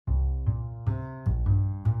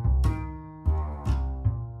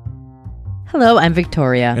Hello, I'm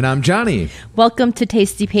Victoria. And I'm Johnny. Welcome to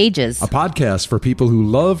Tasty Pages, A podcast for people who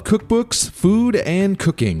love cookbooks, food, and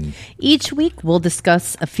cooking. Each week, we'll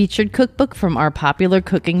discuss a featured cookbook from our popular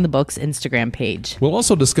Cooking the Books Instagram page, We'll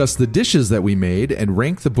also discuss the dishes that we made and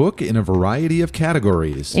rank the book in a variety of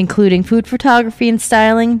categories. including food photography and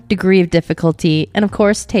styling, degree of difficulty, and of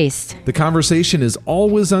course, taste. The conversation is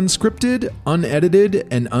always unscripted, unedited,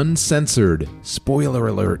 and uncensored. Spoiler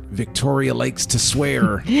alert, Victoria likes to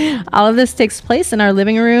swear. All of this takes place in our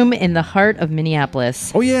living room in the heart of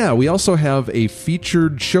Minneapolis. Oh yeah, we also have a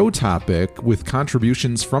featured show topic with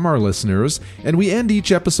contributions from our listeners, and we end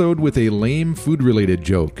each episode with a lame food-related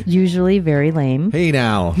joke. Usually very lame. Hey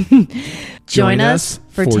now. Join us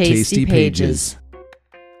for Tasty Pages.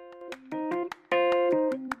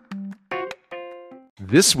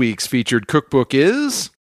 This week's featured cookbook is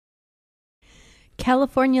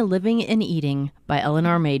California Living and Eating by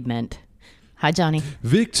Eleanor Maidment. Hi, Johnny.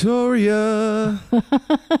 Victoria.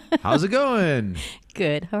 How's it going?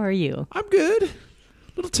 Good. How are you? I'm good. A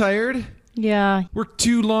little tired. Yeah, Worked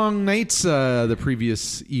 2 long nights the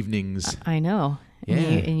previous evenings. I know. Yeah.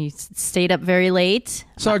 And you stayed up very late.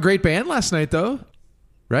 Saw a great band last night, though.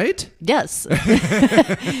 Right? Yes.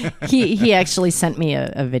 he actually sent me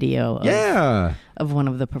a video of one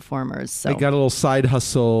of the performers. So I got a little side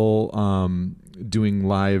hustle doing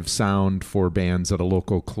live sound for bands at a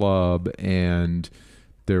local club, and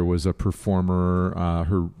there was a performer.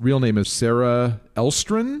 Her real name is Sarah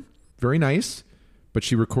Elstrin. Very nice. But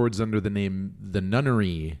she records under the name The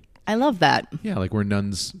Nunnery. I love that. Yeah, like where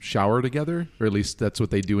nuns shower together, or at least that's what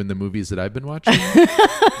they do in the movies that I've been watching.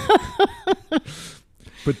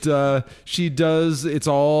 But she does, it's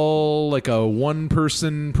all like a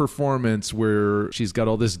one-person performance where she's got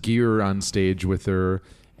all this gear on stage with her,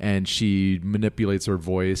 and she manipulates her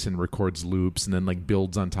voice and records loops and then like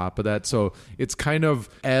builds on top of that. So it's kind of,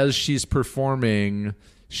 as she's performing,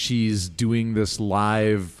 she's doing this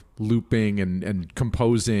live looping and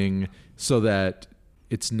composing so that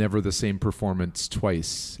it's never the same performance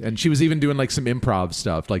twice. And she was even doing like some improv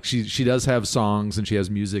stuff. Like she does have songs and she has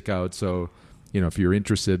music out. So, you know, if you're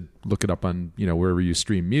interested, look it up on, you know, wherever you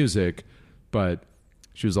stream music. But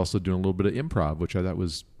she was also doing a little bit of improv, which I thought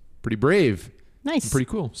was pretty brave. Nice. And pretty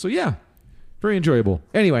cool. So yeah, very enjoyable.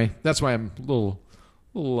 Anyway, that's why I'm a little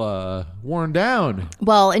worn down.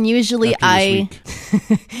 Well, and usually after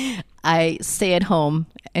this week. I stay at home,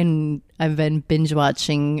 and I've been binge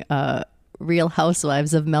watching Real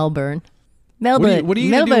Housewives of Melbourne. What are you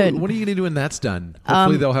Melbourne. gonna do? What are you gonna do when that's done?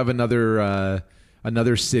 Hopefully, they'll have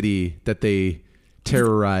another city that they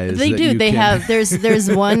terrorize. They do. They have. There's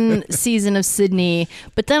one season of Sydney,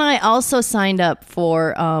 but then I also signed up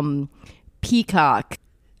for Peacock.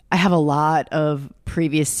 I have a lot of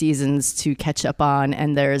previous seasons to catch up on,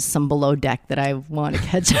 and there's some Below Deck that I want to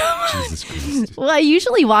catch up on. Jesus Christ. Well, I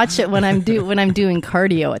usually watch it when I'm doing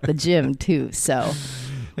cardio at the gym too. So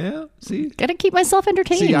Yeah. See. gotta keep myself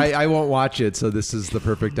entertained. See, I won't watch it, so this is the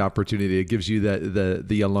perfect opportunity. It gives you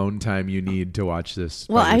the alone time you need to watch this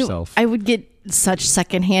by yourself. I would get such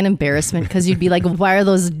secondhand embarrassment because you'd be like, why are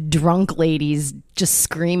those drunk ladies just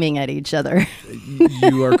screaming at each other?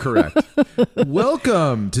 You are correct.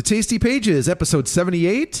 Welcome to Tasty Pages, episode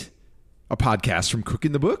 78, a podcast from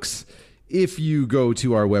Cooking the Books. If you go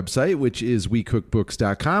to our website, which is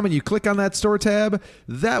wecookbooks.com, and you click on that store tab,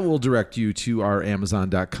 that will direct you to our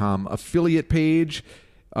Amazon.com affiliate page.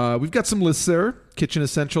 We've got some lists there: kitchen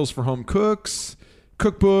essentials for home cooks,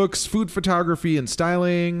 cookbooks, food photography and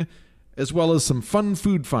styling, as well as some fun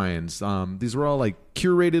food finds. These are all like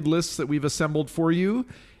curated lists that we've assembled for you.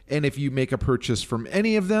 And if you make a purchase from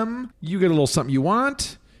any of them, you get a little something you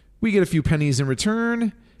want. We get a few pennies in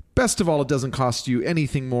return. Best of all, it doesn't cost you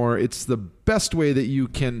anything more. It's the best way that you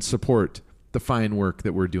can support the fine work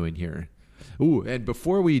that we're doing here. Ooh, and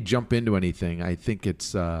before we jump into anything, I think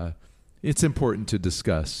it's important to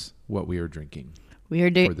discuss what we are drinking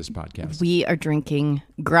for this podcast. We are drinking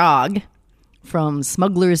grog from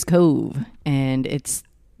Smuggler's Cove, and it's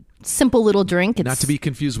simple little drink. It's not to be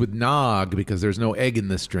confused with nog, because there's no egg in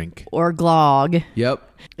this drink. Or glog.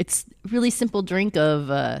 Yep. It's really simple drink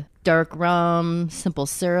of dark rum, simple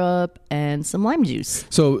syrup, and some lime juice.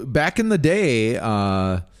 So back in the day,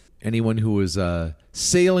 anyone who was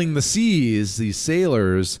sailing the seas, these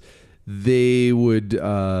sailors, they would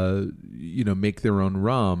make their own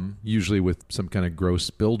rum, usually with some kind of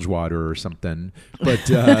gross bilge water or something. But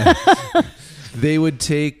they would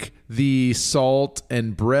take the salt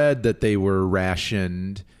and bread that they were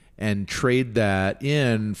rationed and trade that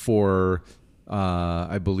in for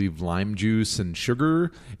I believe lime juice and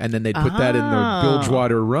sugar, and then they'd put that in the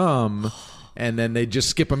bilgewater rum, and then they'd just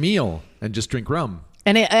skip a meal and just drink rum.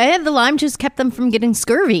 And the lime juice kept them from getting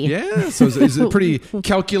scurvy. Yeah, so it's a pretty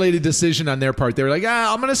calculated decision on their part. They were like,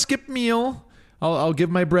 I'm going to skip meal. I'll give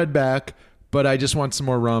my bread back, but I just want some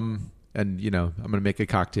more rum, and I'm going to make a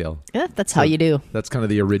cocktail. Yeah, that's how you do. That's kind of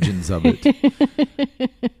the origins of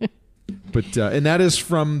it. But and that is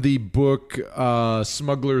from the book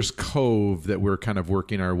Smuggler's Cove that we're kind of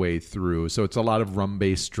working our way through. So it's a lot of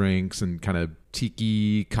rum-based drinks and kind of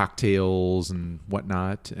tiki cocktails and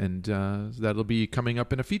whatnot. And that'll be coming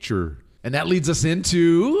up in a feature. And that leads us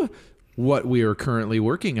into what we are currently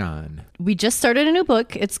working on. We just started a new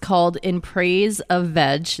book. It's called In Praise of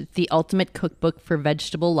Veg, the ultimate cookbook for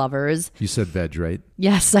vegetable lovers. You said veg, right?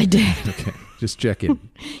 Yes, I did. Okay, just checking.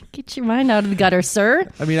 Get your mind out of the gutter, sir.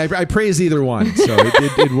 I mean, I praise either one, so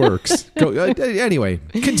it works. Go, anyway,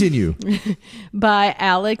 continue. By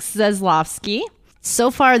Alex Zaslavsky.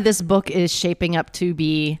 So far, this book is shaping up to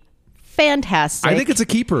be fantastic. I think it's a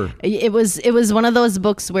keeper. It was one of those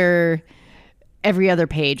books where every other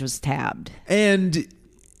page was tabbed. And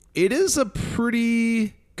it is a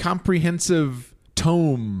pretty comprehensive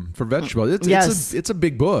tome for vegetables. It's a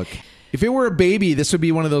big book. If it were a baby, this would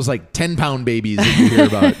be one of those like 10-pound babies that you hear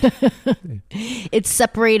about. It's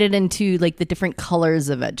separated into like the different colors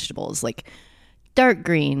of vegetables, like dark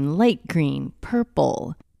green, light green,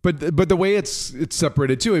 purple. But the way it's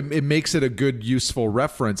separated too, it makes it a good, useful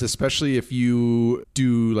reference, especially if you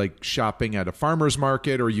do like shopping at a farmer's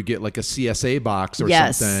market or you get like a CSA box or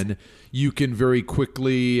something. You can very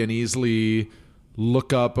quickly and easily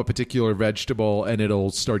look up a particular vegetable and it'll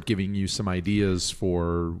start giving you some ideas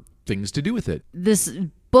for things to do with it. This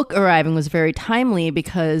book arriving was very timely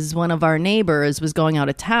because one of our neighbors was going out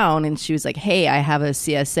of town and she was like, hey, I have a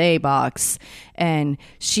CSA box, and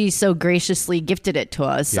she so graciously gifted it to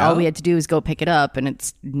us. Yeah. All we had to do was go pick it up, and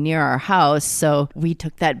it's near our house. So we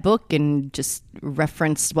took that book and just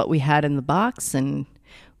referenced what we had in the box, and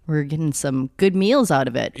we're getting some good meals out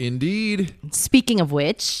of it. Indeed. Speaking of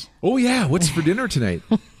which... Oh yeah, what's for dinner tonight?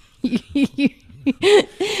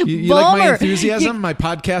 You like my enthusiasm, my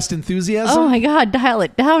podcast enthusiasm? Oh my God, dial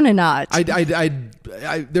it down a notch. I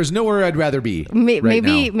there's nowhere I'd rather be.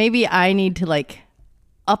 Maybe I need to like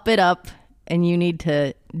up it up, and you need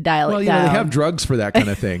to dial it down. They have drugs for that kind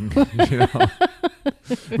of thing.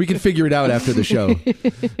 We can figure it out after the show.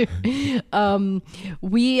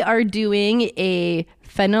 We are doing a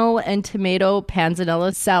fennel and tomato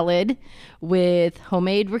panzanella salad with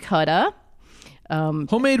homemade ricotta.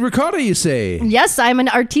 Homemade ricotta, you say? Yes, I'm an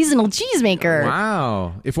artisanal cheesemaker.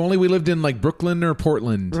 Wow! If only we lived in like Brooklyn or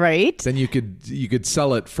Portland, right? Then you could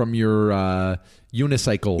sell it from your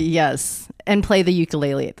unicycle. Yes, and play the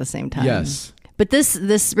ukulele at the same time. Yes. But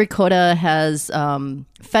this ricotta has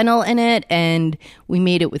fennel in it, and we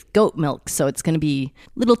made it with goat milk, so it's going to be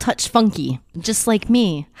a little touch funky, just like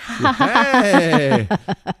me. Hey.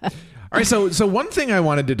 All right, so one thing I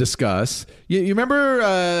wanted to discuss, you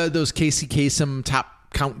remember those Casey Kasem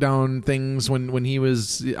top countdown things when he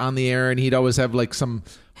was on the air, and he'd always have like some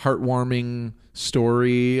heartwarming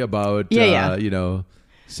story about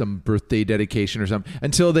some birthday dedication or something,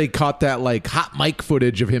 until they caught that like hot mic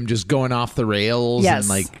footage of him just going off the rails and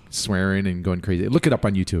like swearing and going crazy. Look it up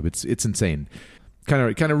on YouTube. It's insane.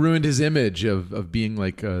 Kind of ruined his image of being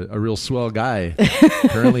like a real swell guy.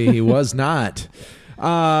 Apparently he was not.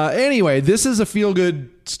 Anyway, this is a feel-good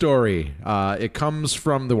story. It comes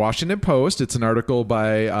from the Washington Post. It's an article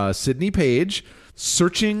by Sidney Page,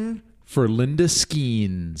 Searching for Linda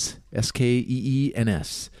Skeens,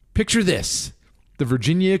 Skeens. Picture this. The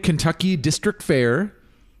Virginia-Kentucky District Fair,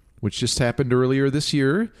 which just happened earlier this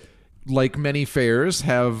year, like many fairs,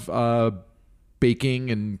 have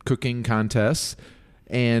baking and cooking contests.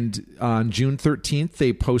 And on June 13th,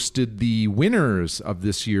 they posted the winners of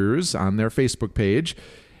this year's on their Facebook page.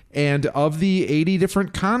 And of the 80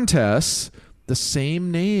 different contests, the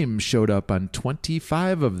same name showed up on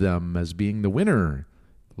 25 of them as being the winner,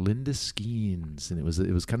 Linda Skeens. And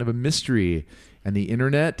it was kind of a mystery. And the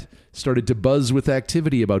internet started to buzz with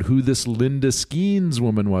activity about who this Linda Skeens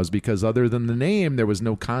woman was, because other than the name, there was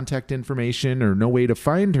no contact information or no way to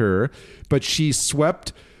find her. But she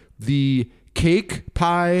swept the cake,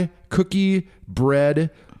 pie, cookie, bread,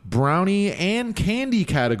 brownie, and candy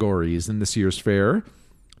categories in this year's fair.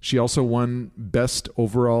 She also won Best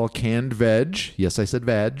Overall Canned Veg. Yes, I said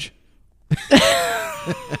veg.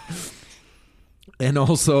 And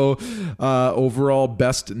also overall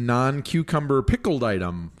Best Non-Cucumber Pickled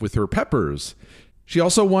Item with her peppers. She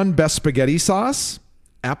also won Best Spaghetti Sauce,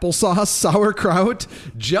 applesauce, sauerkraut,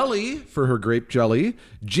 jelly for her grape jelly,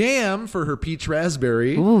 jam for her peach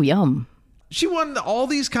raspberry. Ooh, yum. She won all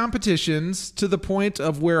these competitions to the point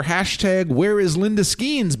of where hashtag Where is Linda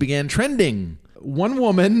Skeens began trending. One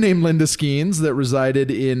woman named Linda Skeens that resided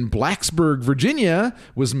in Blacksburg, Virginia,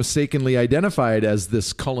 was mistakenly identified as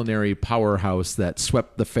this culinary powerhouse that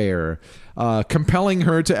swept the fair, compelling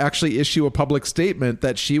her to actually issue a public statement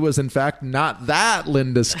that she was, in fact, not that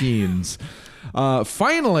Linda Skeens.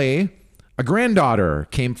 Finally, a granddaughter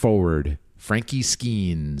came forward, Frankie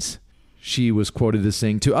Skeens. She was quoted as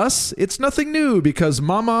saying, "To us, it's nothing new because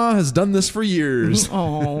Mama has done this for years."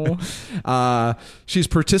 Oh. She's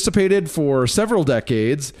participated for several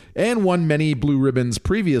decades and won many blue ribbons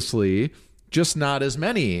previously, just not as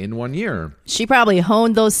many in 1 year. She probably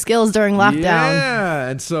honed those skills during lockdown. Yeah.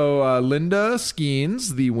 And so Linda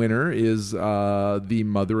Skeens, the winner, is the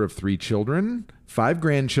mother of 3 children, 5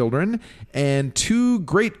 grandchildren, and 2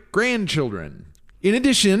 great-grandchildren. In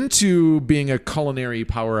addition to being a culinary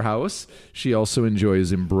powerhouse, she also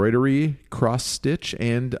enjoys embroidery, cross-stitch,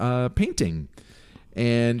 and painting.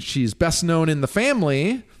 And she's best known in the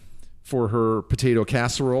family for her potato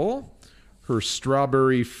casserole, her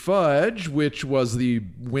strawberry fudge, which was the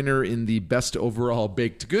winner in the best overall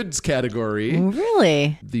baked goods category.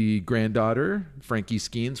 Really? The granddaughter, Frankie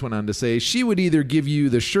Skeens, went on to say she would either give you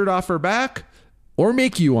the shirt off her back or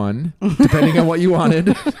make you one, depending on what you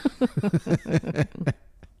wanted.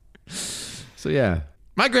 So, yeah.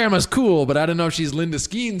 My grandma's cool, but I don't know if she's Linda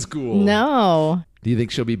Skeens cool. No. Do you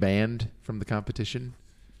think she'll be banned from the competition?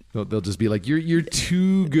 They'll just be like, you're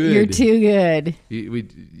too good. You're too good.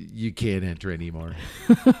 You can't enter anymore.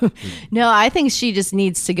 No, I think she just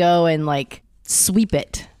needs to go and like sweep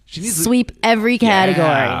it. She needs to sweep every category.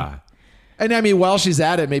 Yeah. And I mean, while she's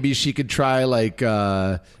at it, maybe she could try like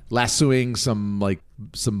lassoing some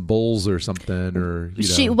bulls or something, or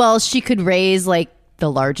she could raise like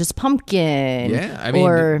the largest pumpkin. Yeah, I mean,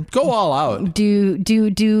 or go all out.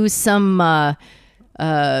 Do some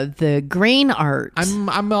the grain art.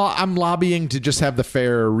 I'm lobbying to just have the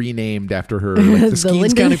fair renamed after her, like the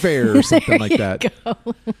Skeens County Fair or something like that. Go.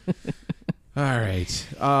 All right.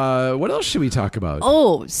 What else should we talk about?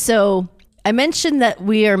 Oh, so I mentioned that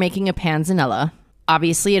we are making a panzanella.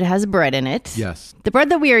 Obviously, it has bread in it. Yes. The bread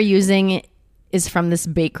that we are using is from this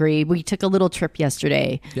bakery. We took a little trip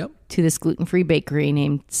yesterday to this gluten-free bakery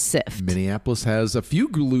named Sift. Minneapolis has a few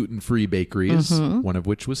gluten-free bakeries, one of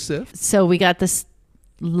which was Sift. So we got this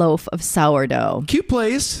loaf of sourdough. Cute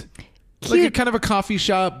place. Like a kind of a coffee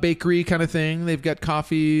shop, bakery kind of thing. They've got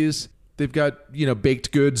coffees. They've got,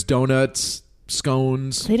 baked goods, donuts,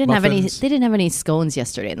 scones. They didn't have any scones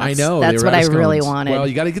yesterday. I know. That's what I really wanted. Well,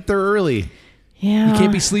 you got to get there early. Yeah. You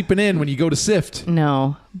can't be sleeping in when you go to Sift.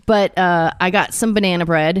 No. But I got some banana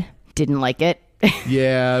bread. Didn't like it.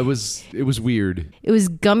 Yeah, it was weird. It was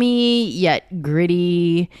gummy yet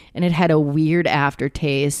gritty, and it had a weird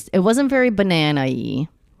aftertaste. It wasn't very banana-y.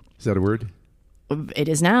 Is that a word? It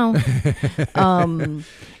is now.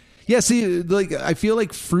 Yeah, see, like I feel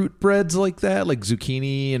like fruit breads like that, like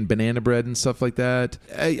zucchini and banana bread and stuff like that.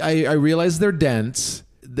 I realize they're dense,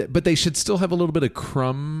 but they should still have a little bit of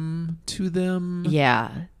crumb to them.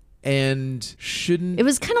 Yeah. And shouldn't... It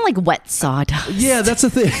was kind of like wet sawdust. Yeah, that's the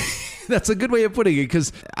thing. That's a good way of putting it,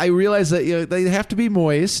 because I realize that they have to be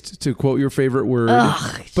moist, to quote your favorite word.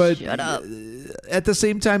 Ugh, but shut up. At the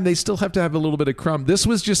same time, they still have to have a little bit of crumb. This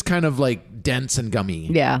was just kind of like dense and gummy.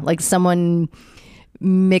 Yeah, like someone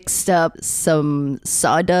mixed up some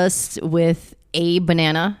sawdust with a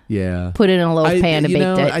banana. Yeah. Put it in a loaf pan and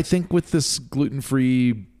baked it. I think with this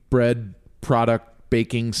gluten-free bread product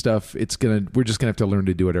baking stuff, we're just gonna have to learn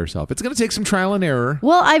to do it ourselves. It's gonna take some trial and error.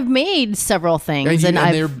 Well, I've made several things, and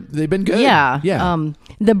they've been good. Yeah.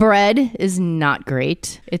 The bread is not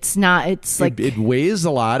great. It's not. It's like it weighs a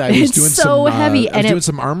lot. I was doing so heavy. I was doing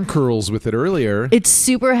some arm curls with it earlier. It's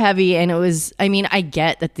super heavy, and it was. I mean, I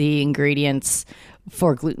get that the ingredients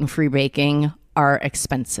for gluten-free baking are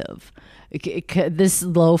expensive. This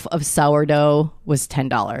loaf of sourdough was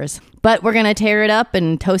 $10, but we're gonna tear it up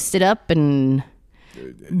and toast it up and.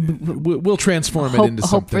 We'll transform it into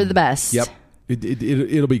something. Hope for the best. Yep.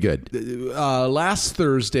 It'll be good. Last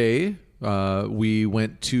Thursday, we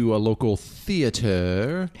went to a local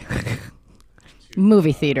theater.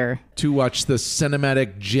 Movie theater. To watch the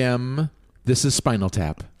cinematic gem, This is Spinal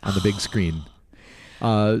Tap, on the big screen.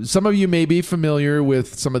 Some of you may be familiar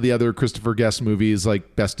with some of the other Christopher Guest movies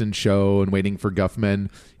like Best in Show and Waiting for Guffman.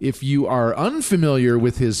 If you are unfamiliar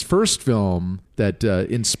with his first film that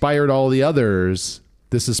inspired all the others,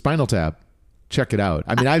 This is Spinal Tap, check it out.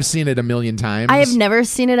 I mean, I've seen it a million times. I have never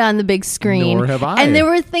seen it on the big screen. Nor have I. And there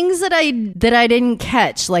were things that I didn't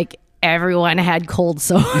catch, like everyone had cold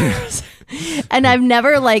sores. And I've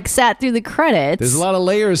never sat through the credits. There's a lot of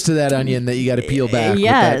layers to that onion that you got to peel back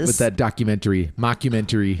with that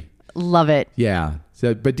mockumentary. Love it. Yeah.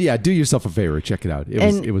 So, but yeah, do yourself a favor. Check it out.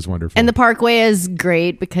 It was wonderful. And the Parkway is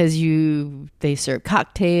great because they serve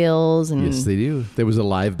cocktails and yes, they do. There was a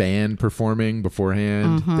live band performing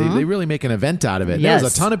beforehand. They really make an event out of it. Yes. There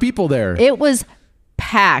was a ton of people there. it was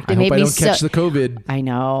packed. I hope I don't catch the COVID. I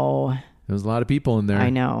know. There was a lot of people in there. I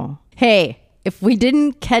know. Hey, if we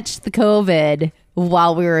didn't catch the COVID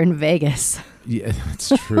while we were in Vegas. Yeah, that's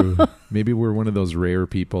true. Maybe we're one of those rare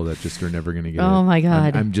people that just are never going to get it. Oh my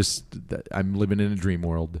God. I'm living in a dream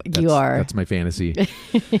world. You are. That's my fantasy.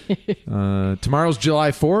 Tomorrow's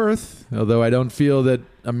July 4th, although I don't feel that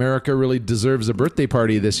America really deserves a birthday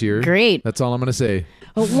party this year. Great. That's all I'm going to say.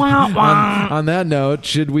 Wah, wah. On that note,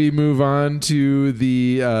 should we move on to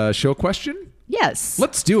the show question? Yes.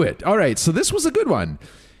 Let's do it. All right. So this was a good one.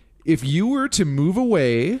 If you were to move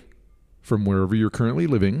away from wherever you're currently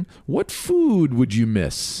living, what food would you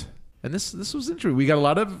miss? And this was interesting. We got a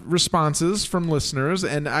lot of responses from listeners,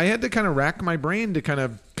 and I had to kind of rack my brain to kind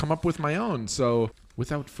of come up with my own. So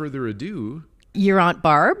without further ado, Your Aunt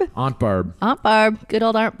Barb? Aunt Barb. Aunt Barb, good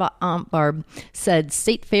old Aunt Barb, said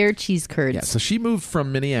State Fair cheese curds. Yeah, so she moved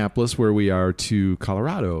from Minneapolis, where we are, to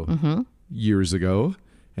Colorado years ago,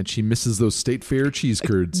 and she misses those State Fair cheese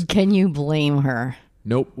curds. Can you blame her?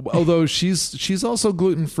 Nope. Although she's also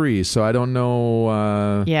gluten-free, so I don't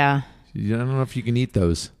know. Yeah. I don't know if you can eat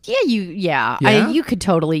those. Yeah. Yeah? You could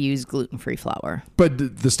totally use gluten-free flour.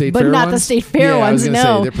 But the State But Fair not ones? the State Fair I was ones, gonna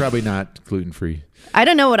no. say, they're probably not gluten-free. I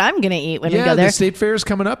don't know what I'm going to eat when I go there. The State Fair is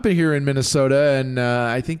coming up here in Minnesota, and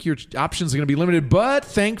I think your options are going to be limited. But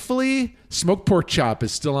thankfully, smoked pork chop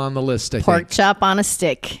is still on the list, I Pork think. chop on a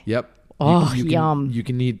stick. Yep. Oh, you yum. You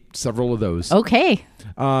can eat several of those. Okay.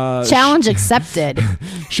 Challenge accepted.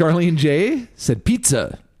 Charlene J. said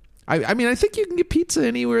pizza. I mean, I think you can get pizza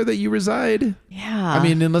anywhere that you reside. Yeah. I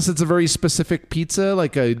mean, unless it's a very specific pizza,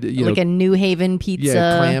 like a New Haven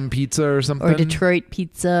pizza. clam pizza or something. Or Detroit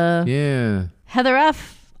pizza. Yeah. Heather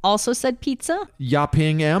F. also said pizza.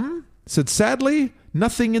 Yaping M. said, sadly,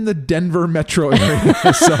 nothing in the Denver metro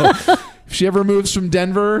area. So if she ever moves from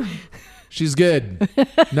Denver, she's good.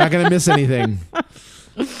 Not going to miss anything.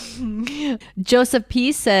 Joseph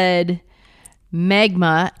P. said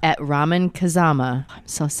magma at Ramen Kazama. I'm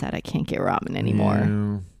so sad I can't get ramen anymore.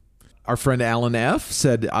 Yeah. Our friend Alan F.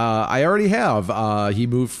 said, I already have. He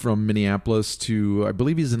moved from Minneapolis to, I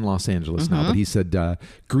believe he's in Los Angeles now, but he said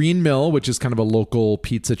Green Mill, which is kind of a local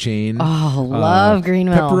pizza chain. Oh, love Green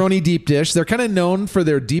Mill. Pepperoni deep dish. They're kind of known for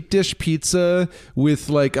their deep dish pizza with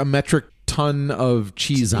like a metric ton of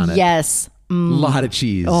cheese on it. Yes. A lot of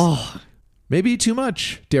cheese. Oh. Maybe too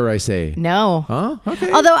much, dare I say. No. Huh?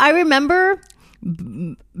 Okay. Although I remember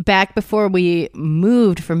back before we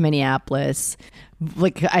moved from Minneapolis,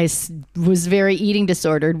 like I was very eating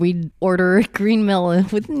disordered. We'd order Green Mill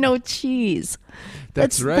with no cheese.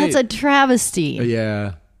 That's right. That's a travesty.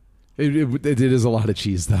 Yeah. It is a lot of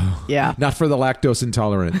cheese, though. Yeah. Not for the lactose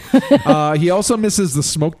intolerant. He also misses the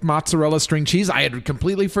smoked mozzarella string cheese. I had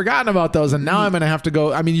completely forgotten about those, and now I'm going to have to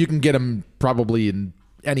go. I mean, you can get them probably in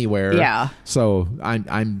anywhere. Yeah. So I'm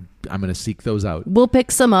going to seek those out. We'll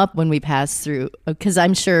pick some up when we pass through, because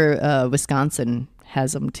I'm sure Wisconsin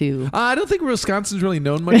has them too. I don't think Wisconsin's really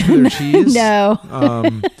known much for their cheese. No.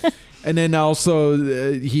 And then also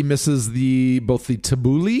he misses both the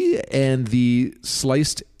tabbouleh and the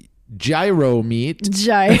sliced gyro meat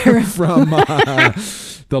Gyro. from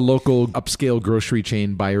the local upscale grocery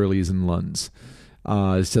chain Byerly's and Lund's.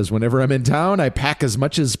 It says, whenever I'm in town, I pack as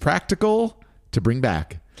much as practical to bring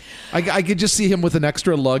back. I could just see him with an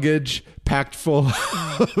extra luggage packed full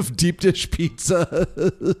of deep dish pizza.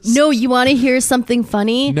 No, you want to hear something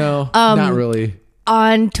funny? No, not really.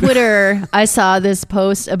 On Twitter, I saw this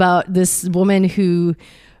post about this woman who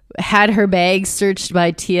had her bag searched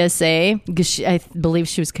by TSA because I believe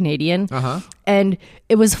she was Canadian. And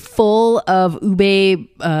it was full of ube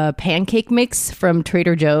pancake mix from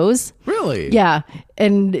Trader Joe's. Really? Yeah.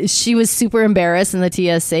 And she was super embarrassed, and the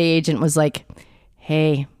TSA agent was like,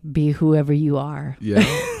 hey, be whoever you are. Yeah.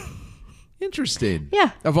 Interesting.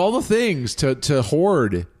 Yeah. Of all the things to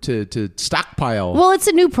hoard, to stockpile. Well, it's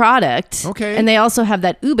a new product. Okay. And they also have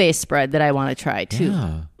that ube spread that I want to try too.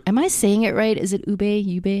 Yeah. Am I saying it right? Is it ube?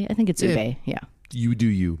 Ube? I think it's ube. Yeah. You do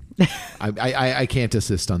you. I can't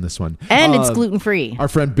assist on this one. And it's gluten-free. Our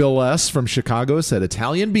friend Bill S. from Chicago said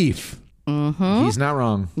Italian beef. Mm-hmm. He's not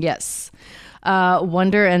wrong. Yes.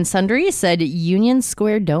 Wonder and Sundry said Union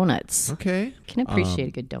Square Donuts. Okay. Can appreciate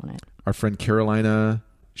a good donut. Our friend Carolina,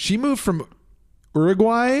 she moved from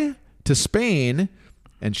Uruguay to Spain,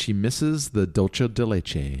 and she misses the dulce de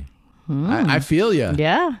leche. I feel you.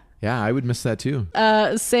 Yeah. Yeah, I would miss that too.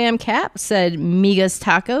 Sam Cap said Migas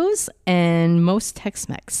Tacos and most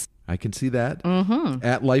Tex-Mex. I can see that.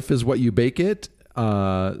 At Life is What You Bake It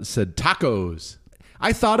said tacos.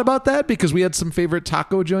 I thought about that because we had some favorite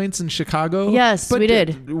taco joints in Chicago. Yes, but we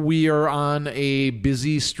did. We are on a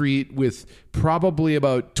busy street with probably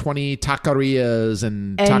about 20 taquerias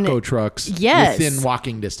and taco trucks within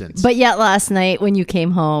walking distance. But yet last night when you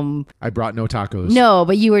came home, I brought no tacos. no,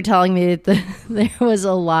 but you were telling me that there was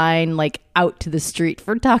a line like out to the street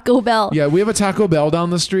for Taco Bell. Yeah, we have a Taco Bell down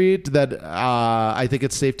the street that I think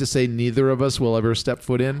it's safe to say neither of us will ever step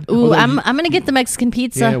foot in. Ooh, I'm going to get the Mexican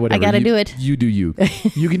pizza. Yeah, whatever. I got to do it. You do you.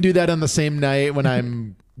 You can do that on the same night when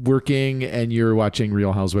I'm working and you're watching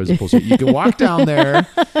Real Housewives of Bullshit. You can walk down there,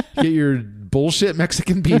 get your bullshit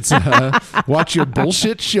Mexican pizza, watch your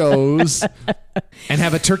bullshit shows, and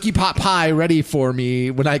have a turkey pot pie ready for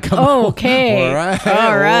me when I come home. Okay. All right.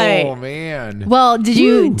 All right. Oh, man. Well, did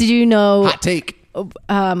you know? Hot take.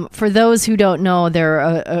 For those who don't know, there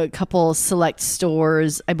are a couple select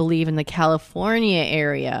stores, I believe, in the California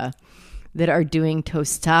area that are doing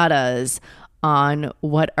tostadas on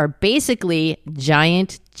what are basically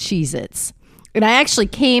giant Cheez-Its. And I actually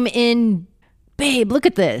came in, babe, look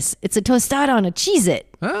at this. It's a tostada on a Cheez-It.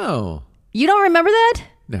 Oh. You don't remember that?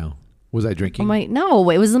 No. Was I drinking? I'm like, no,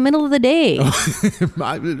 it was the middle of the day.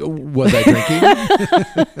 Was I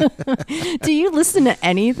drinking? Do you listen to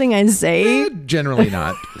anything I say? Generally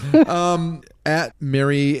not. At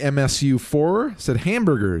Mary MSU4 said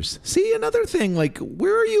hamburgers. See, another thing, like,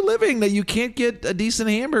 where are you living that you can't get a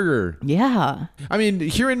decent hamburger? Yeah. I mean,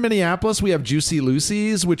 here in Minneapolis, we have Juicy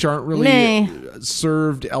Lucy's, which aren't really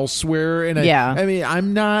served elsewhere. And I mean,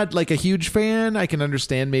 I'm not like a huge fan. I can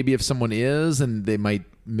understand maybe if someone is and they might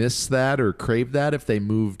miss that or crave that if they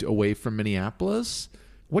moved away from Minneapolis.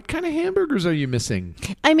 What kind of hamburgers are you missing?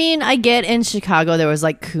 I mean, I get in Chicago there was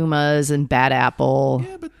like Kuma's and Bad Apple.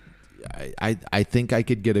 Yeah, but I think I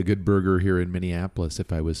could get a good burger here in Minneapolis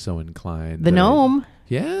if I was so inclined. The Gnome.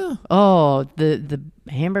 Yeah. Oh, the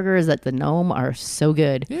hamburgers at the Gnome are so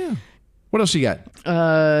good. Yeah. What else you got?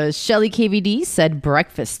 Shelly KVD said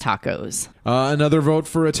breakfast tacos. Another vote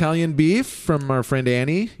for Italian beef from our friend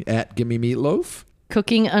Annie at Gimme Meatloaf.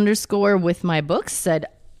 Cooking_with my books said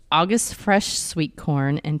August fresh sweet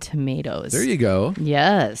corn and tomatoes. There you go.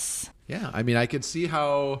 Yes. Yeah. I mean, I could see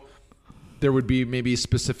how there would be maybe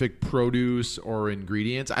specific produce or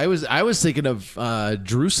ingredients. I was thinking of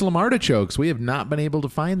Jerusalem artichokes. We have not been able to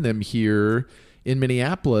find them here in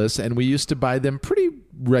Minneapolis, and we used to buy them pretty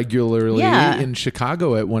regularly in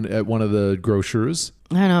Chicago at one of the grocers.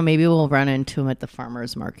 I don't know. Maybe we'll run into them at the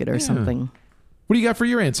farmer's market or something. What do you got for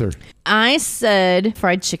your answer? I said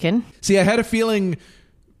fried chicken. See, I had a feeling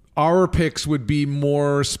our picks would be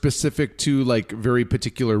more specific to like very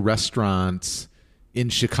particular restaurants in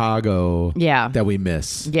Chicago that we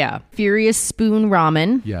miss. Yeah. Furious Spoon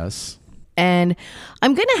Ramen. Yes. And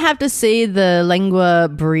I'm going to have to say the lengua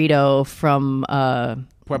burrito from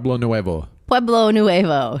Pueblo Nuevo. Pueblo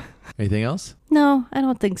Nuevo. Anything else? No, I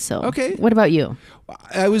don't think so. Okay. What about you?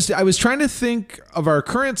 I was trying to think of our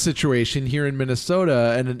current situation here in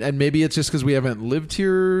Minnesota, and maybe it's just because we haven't lived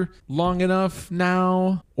here long enough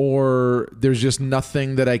now, or there's just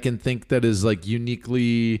nothing that I can think that is like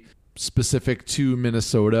uniquely specific to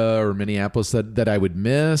Minnesota or Minneapolis that I would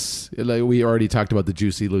miss. Like we already talked about the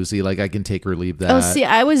Juicy Lucy. Like I can take or leave that. Oh, see,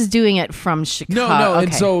 I was doing it from Chicago. No, okay.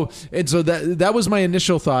 and so that was my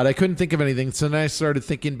initial thought. I couldn't think of anything. So then I started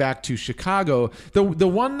thinking back to Chicago. The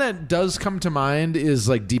one that does come to mind is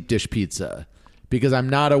like deep dish pizza. Because I'm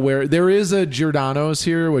not aware. There is a Giordano's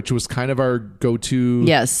here, which was kind of our go-to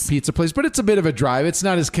pizza place. But it's a bit of a drive. It's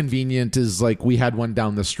not as convenient as like we had one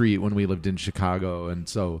down the street when we lived in Chicago. And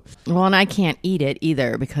so... Well, and I can't eat it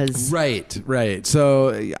either because... Right.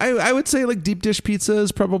 So I would say like deep dish pizza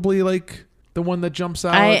is probably like the one that jumps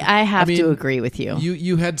out. I have to agree with you.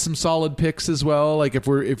 You had some solid picks as well. Like if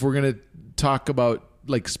we're going to talk about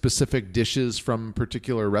like specific dishes from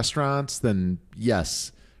particular restaurants, then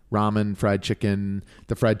yes. Ramen, fried chicken,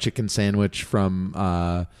 the fried chicken sandwich from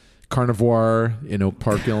Carnivore in Oak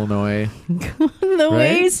Park, Illinois. The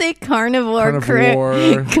way you say carnivore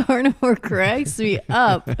cracks me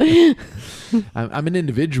up. I'm an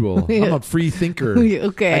individual. I'm a free thinker.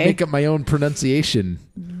 Okay. I make up my own pronunciation.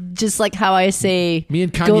 Just like how I say... Me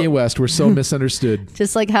and Kanye West were so misunderstood.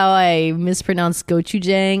 Just like how I mispronounce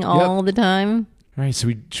gochujang all the time. All right,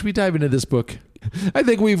 so should we dive into this book? I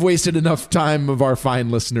think we've wasted enough time of our fine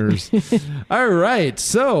listeners. All right.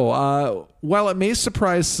 So while it may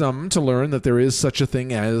surprise some to learn that there is such a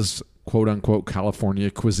thing as quote unquote California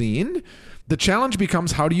cuisine, the challenge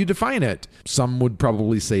becomes how do you define it? Some would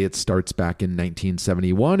probably say it starts back in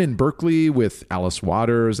 1971 in Berkeley with Alice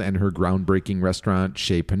Waters and her groundbreaking restaurant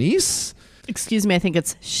Chez Panisse. Excuse me, I think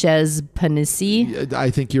it's Chez Panisse. I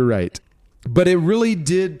think you're right. But it really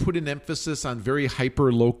did put an emphasis on very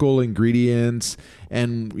hyper local ingredients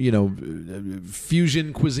and,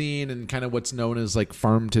 fusion cuisine and kind of what's known as like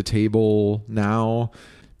farm to table now.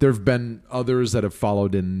 There have been others that have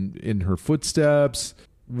followed in her footsteps.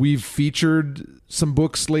 We've featured some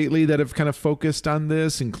books lately that have kind of focused on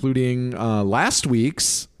this, including last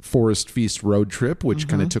week's Forest Feast Road Trip, which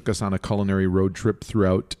kind of took us on a culinary road trip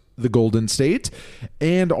throughout the Golden State.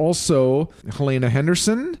 And also Helena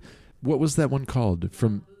Henderson. What was that one called?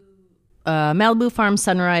 From Malibu Farm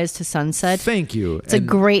Sunrise to Sunset. Thank you. It's a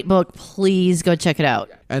great book. Please go check it out.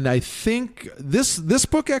 And I think this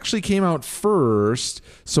book actually came out first,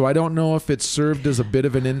 so I don't know if it served as a bit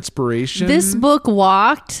of an inspiration. This book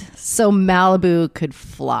walked so Malibu could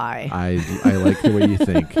fly. I like the way you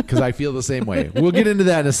think, because I feel the same way. We'll get into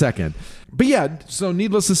that in a second. But yeah, so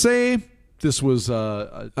needless to say, this was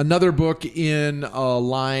another book in a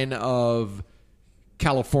line of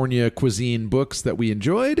California cuisine books that we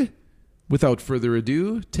enjoyed. Without further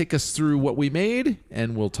ado, take us through what we made,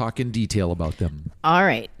 and we'll talk in detail about them. All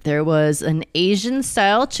right. There was an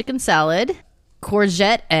Asian-style chicken salad,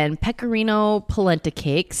 courgette and pecorino polenta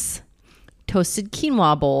cakes, toasted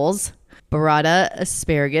quinoa bowls, burrata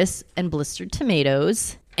asparagus and blistered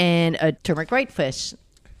tomatoes, and a turmeric whitefish.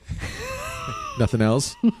 Nothing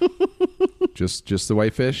else? Just the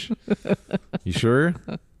whitefish? You sure?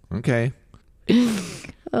 Okay.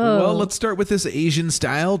 Well, let's start with this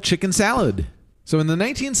Asian-style chicken salad. So in the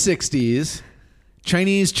 1960s,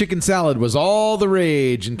 Chinese chicken salad was all the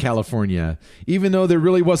rage in California, even though there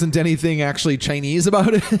really wasn't anything actually Chinese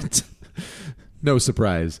about it. No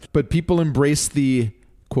surprise. But people embraced the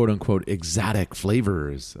quote-unquote exotic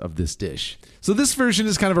flavors of this dish. So this version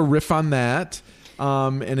is kind of a riff on that.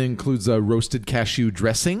 And it includes a roasted cashew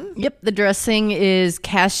dressing. Yep, the dressing is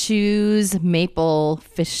cashews, maple,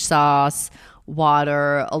 fish sauce,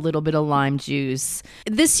 water, a little bit of lime juice.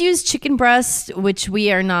 This used chicken breast, which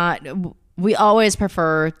we always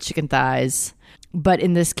prefer chicken thighs. But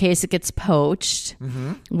in this case, it gets poached,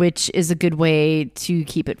 which is a good way to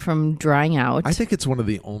keep it from drying out. I think it's one of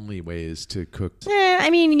the only ways to cook.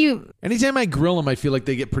 Anytime I grill them, I feel like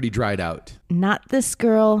they get pretty dried out. Not this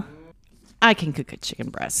girl. I can cook a chicken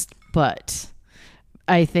breast, but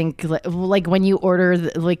I think like when you order,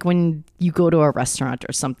 like when you go to a restaurant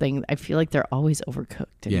or something, I feel like they're always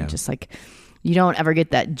overcooked. And just like, you don't ever get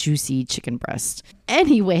that juicy chicken breast.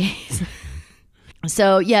 Anyways,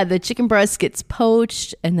 so yeah, the chicken breast gets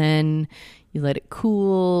poached and then you let it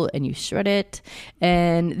cool and you shred it.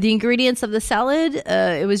 And the ingredients of the salad,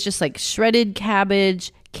 it was just like shredded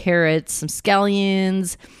cabbage, carrots, some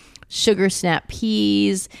scallions, sugar snap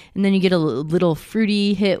peas, and then you get a little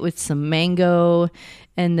fruity hit with some mango,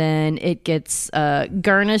 and then it gets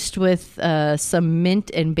garnished with some mint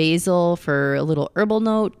and basil for a little herbal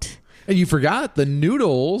note. And you forgot the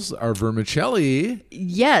noodles are vermicelli.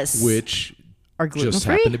 Yes. Which are gluten-free. Just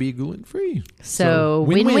happen to be gluten-free. So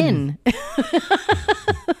win-win.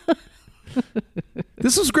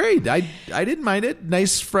 This was great. I didn't mind it.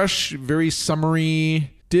 Nice, fresh, very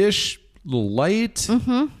summery dish. A little light.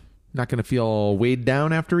 Mm-hmm. Not going to feel all weighed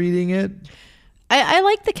down after eating it. I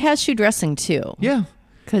like the cashew dressing too. Yeah.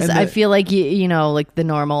 Because I feel like, like the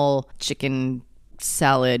normal chicken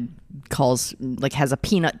salad has a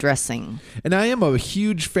peanut dressing. And I am a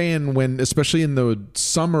huge fan when, especially in the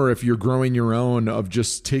summer, if you're growing your own, of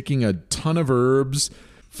just taking a ton of herbs,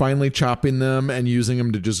 finely chopping them and using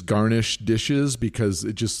them to just garnish dishes, because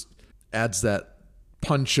it just adds that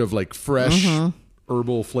punch of like fresh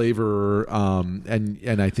herbal flavor,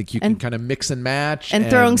 and I think you can kind of mix and match, and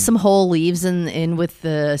throwing some whole leaves in with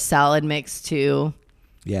the salad mix too.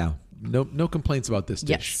 Yeah, no complaints about this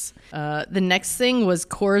dish. Yes. The next thing was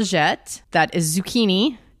courgette. That is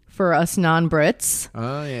zucchini for us non-Brits.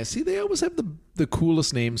 Yeah. See, they always have the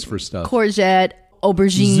coolest names for stuff. Courgette,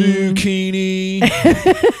 aubergine, zucchini,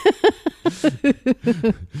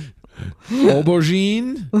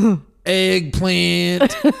 aubergine.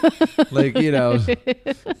 Eggplant,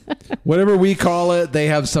 whatever we call it, they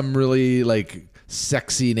have some really like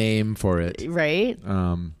sexy name for it, right?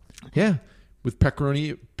 Yeah, with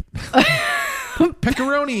pepperoni.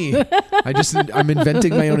 I'm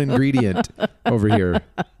inventing my own ingredient over here.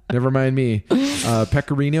 Never mind me.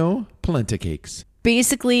 Pecorino polenta cakes.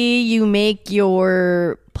 Basically, you make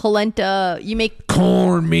your polenta. You make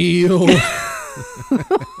cornmeal,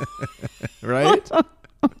 right?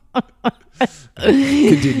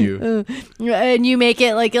 Continue. And you make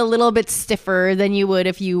it like a little bit stiffer than you would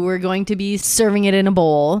if you were going to be serving it in a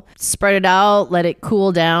bowl. Spread it out, let it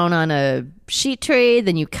cool down on a sheet tray.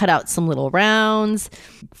 Then you cut out some little rounds,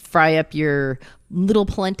 fry up your little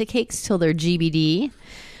polenta cakes till they're GBD.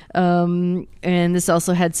 And this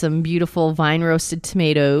also had some beautiful vine roasted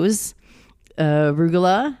tomatoes,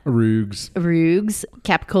 arugula, arugs,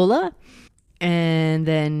 capicola. And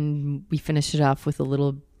then we finished it off with a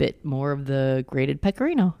little bit more of the grated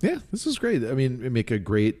pecorino. Yeah, this is great. I mean, it make a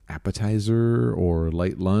great appetizer or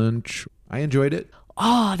light lunch. I enjoyed it.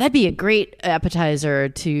 Oh, that'd be a great appetizer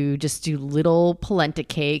to just do little polenta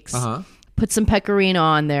cakes. Put some pecorino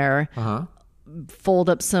on there.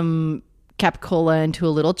 Fold up some capicola into a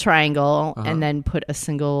little triangle, and then put a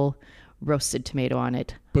single roasted tomato on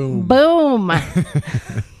it. Boom. Boom.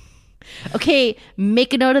 Okay,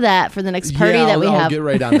 make a note of that for the next party that we have. I'll get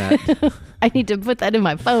right on that. I need to put that in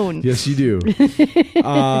my phone. Yes, you do.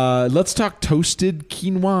 Let's talk toasted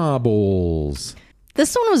quinoa bowls.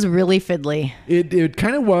 This one was really fiddly. It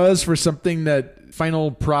kind of was for something that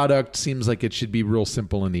final product seems like it should be real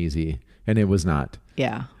simple and easy, and it was not.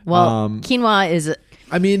 Yeah. Well, quinoa is...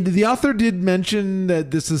 I mean, the author did mention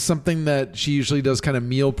that this is something that she usually does kind of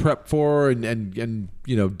meal prep for and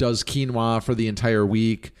does quinoa for the entire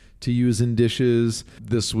week to use in dishes.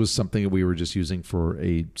 This was something that we were just using for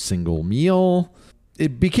a single meal.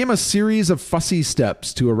 It became a series of fussy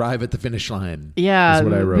steps to arrive at the finish line. Yeah. Is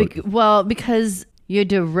what I wrote. Because you had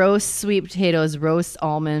to roast sweet potatoes, roast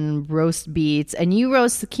almond, roast beets, and you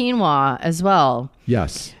roast the quinoa as well.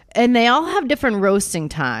 Yes. And they all have different roasting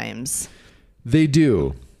times. They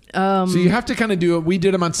do. So you have to kind of do it. We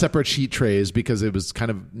did them on separate sheet trays because it was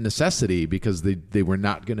kind of necessity because they were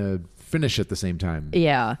not going to finish at the same time.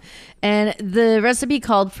 Yeah. And the recipe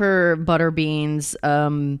called for butter beans.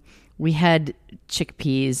 We had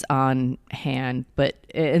chickpeas on hand,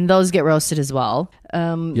 and those get roasted as well.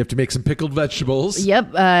 You have to make some pickled vegetables.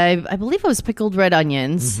 Yep. I believe it was pickled red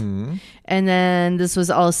onions. Mm-hmm. And then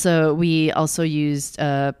we also used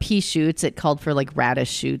pea shoots. It called for like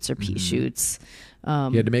radish shoots or pea shoots.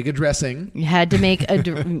 You had to make a dressing. You had to make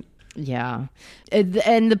yeah.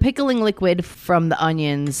 And the pickling liquid from the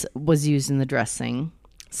onions was used in the dressing.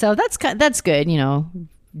 So that's good,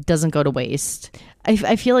 doesn't go to waste.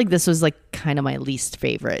 I feel like this was like kind of my least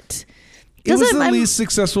favorite. It was the least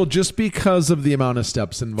successful just because of the amount of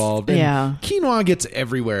steps involved. And yeah. Quinoa gets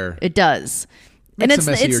everywhere. It does. And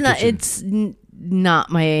it's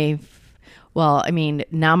not my... Well, I mean,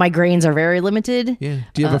 now my grains are very limited. Yeah.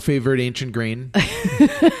 Do you have a favorite ancient grain?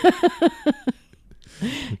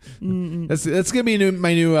 That's gonna be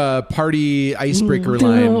my new party icebreaker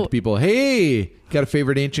line with people. Hey, got a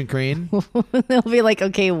favorite ancient grain? They'll be like,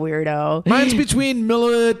 okay, weirdo. Mine's between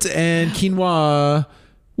millet and quinoa,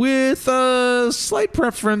 with a slight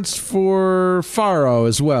preference for farro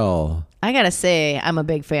as well. I gotta say, I'm a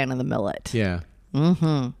big fan of the millet. Yeah.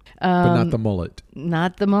 Mm-hmm. But not the mullet.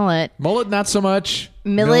 Not the mullet. Mullet, not so much.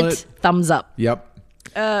 Millet. Thumbs up. Yep.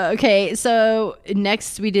 Okay, so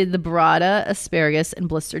next we did the burrata, asparagus, and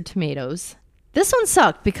blistered tomatoes. This one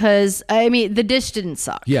sucked because, the dish didn't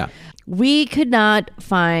suck. Yeah. We could not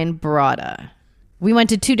find burrata. We went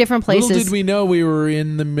to two different places. Little did we know we were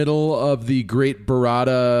in the middle of the great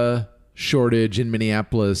burrata shortage in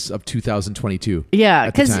Minneapolis of 2022. Yeah,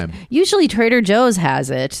 because usually Trader Joe's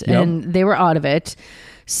has it, and they were out of it.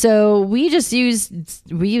 So we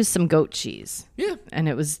used some goat cheese. Yeah. And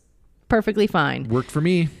it was perfectly fine. Worked for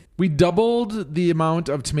me. We doubled the amount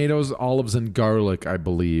of tomatoes, olives, and garlic, I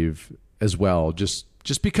believe, as well, just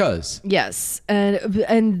because. Yes.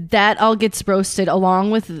 And that all gets roasted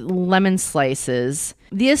along with lemon slices.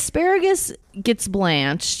 The asparagus gets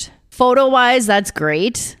blanched. Photo-wise, that's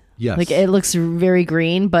great. Yes. Like, it looks very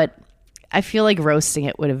green, but I feel like roasting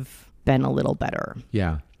it would have been a little better.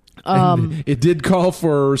 Yeah. It did call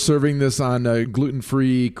for serving this on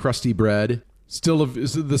gluten-free crusty bread. Still,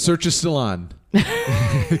 the search is still on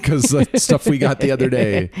because stuff we got the other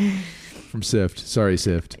day from Sift. Sorry,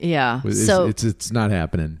 Sift. Yeah, it's not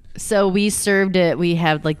happening. So we served it. We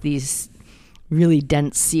have like these really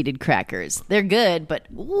dense seeded crackers. They're good, but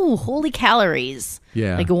holy calories!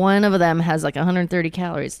 Yeah, like one of them has like 130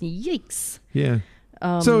 calories. Yikes! Yeah.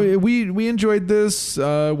 So we enjoyed this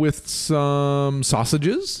with some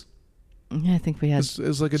sausages. Yeah, I think we had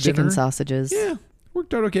as like a chicken dinner. Sausages. Yeah,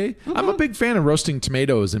 worked out okay. Mm-hmm. I'm a big fan of roasting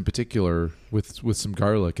tomatoes in particular with some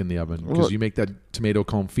garlic in the oven because you make that tomato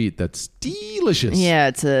confit that's delicious. Yeah,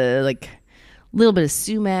 it's a little bit of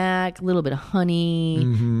sumac, a little bit of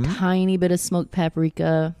honey, tiny bit of smoked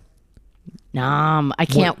paprika. Nom, I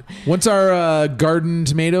can't. Once our garden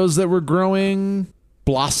tomatoes that we're growing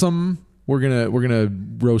blossom we're gonna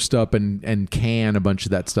roast up and can a bunch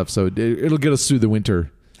of that stuff. So it'll get us through the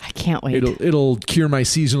winter. I can't wait. It'll cure my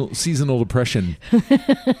seasonal depression.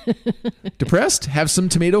 Depressed? Have some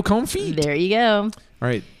tomato confit. There you go. All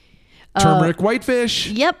right. Turmeric whitefish.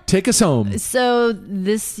 Yep. Take us home. So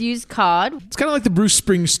this used cod. It's kind of like the Bruce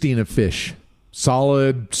Springsteen of fish.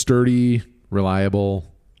 Solid, sturdy,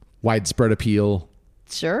 reliable, widespread appeal.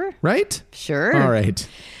 Sure. Right? Sure. All right.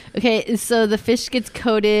 Okay, so the fish gets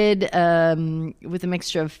coated with a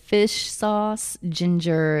mixture of fish sauce,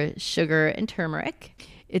 ginger, sugar, and turmeric.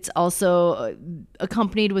 It's also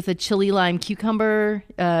accompanied with a chili lime cucumber.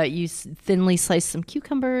 You thinly slice some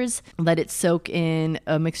cucumbers, let it soak in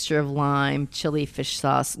a mixture of lime, chili, fish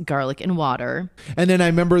sauce, garlic, and water. And then I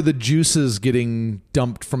remember the juices getting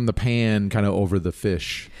dumped from the pan kind of over the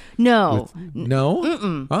fish. No. No?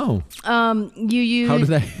 Mm-mm. Oh. You use... How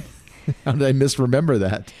did I misremember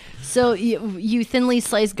that? So you thinly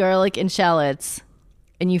slice garlic and shallots,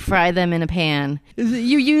 and you fry them in a pan.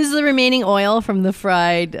 You use the remaining oil from the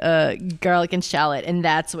fried garlic and shallot, and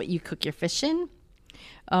that's what you cook your fish in.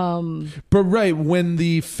 But right, when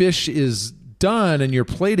the fish is done and you're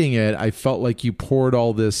plating it, I felt like you poured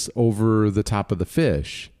all this over the top of the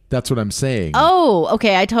fish. That's what I'm saying. Oh,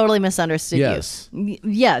 okay. I totally misunderstood yes. you.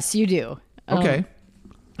 Yes, you do. Okay.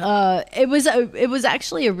 It was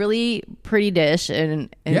actually a really pretty dish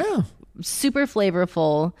and yeah, super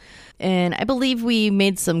flavorful. And I believe we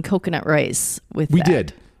made some coconut rice with that. We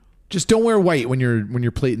did. Just don't wear white when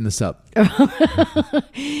you're plating this up.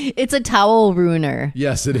 It's a towel ruiner.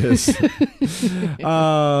 Yes, it is.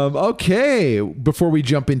 Okay. Before we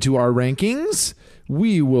jump into our rankings,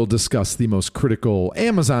 we will discuss the most critical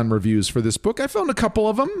Amazon reviews for this book. I found a couple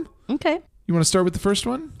of them. Okay. You want to start with the first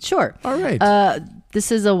one? Sure. All right. This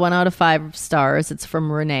is a 1 out of 5 stars. It's from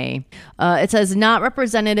Renee. It says, not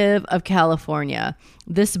representative of California.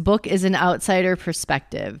 This book is an outsider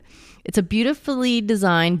perspective. It's a beautifully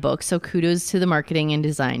designed book, so kudos to the marketing and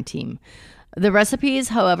design team. The recipes,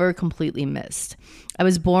 however, completely missed. I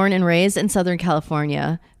was born and raised in Southern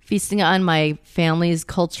California, feasting on my family's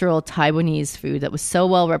cultural Taiwanese food that was so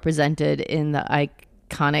well represented in the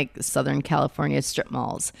iconic Southern California strip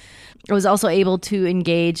malls. I was also able to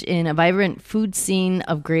engage in a vibrant food scene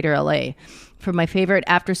of Greater LA, from my favorite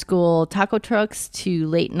after-school taco trucks to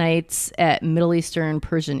late nights at Middle Eastern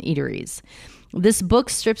Persian eateries. This book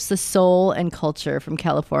strips the soul and culture from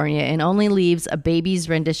California and only leaves a baby's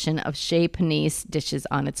rendition of chez panisse dishes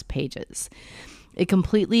on its pages. It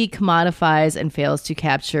completely commodifies and fails to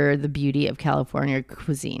capture the beauty of California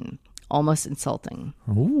cuisine. Almost insulting.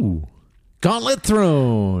 Ooh. Gauntlet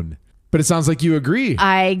thrown. But it sounds like you agree.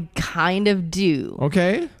 I kind of do.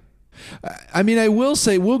 Okay. I mean, I will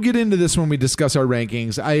say, we'll get into this when we discuss our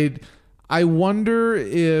rankings. I wonder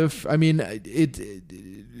if, I mean,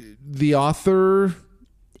 the author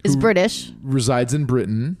is British, resides in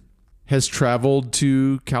Britain, has traveled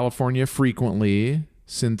to California frequently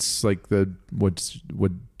since like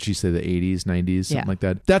what'd she say, the 80s, 90s, something like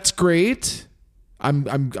that. That's great.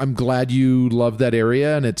 I'm glad you love that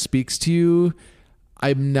area and it speaks to you.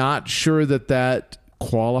 I'm not sure that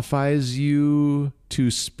qualifies you to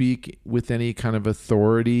speak with any kind of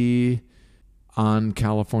authority on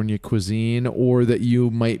California cuisine, or that you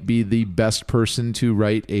might be the best person to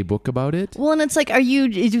write a book about it. Well, and it's like,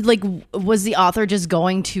 was the author just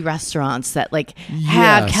going to restaurants that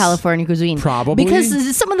have California cuisine? Probably.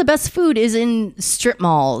 Because some of the best food is in strip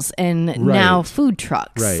malls and now food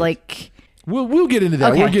trucks. Right. We'll get into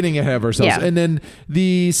that. Okay. We're getting ahead of ourselves. Yeah. And then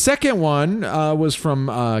the second one was from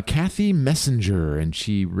Kathy Messenger, and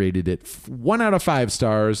she rated it 1 out of 5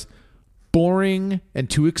 stars. Boring and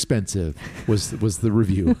too expensive was the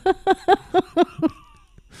review.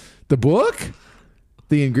 The book?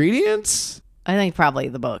 The ingredients? I think probably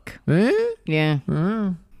the book. Yeah.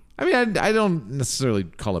 I mean, I don't necessarily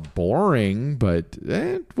call it boring, but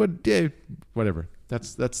whatever.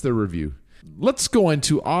 That's the review. Let's go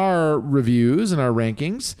into our reviews and our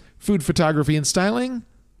rankings. Food, photography, and styling.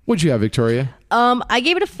 What'd you have, Victoria? I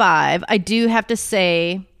gave it a 5. I do have to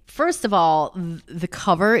say, first of all, the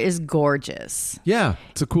cover is gorgeous. Yeah,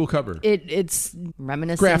 it's a cool cover. It's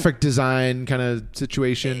reminiscent. Graphic design kind of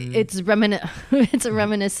situation. It's a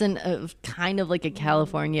reminiscent of kind of like a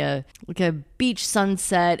California, like a beach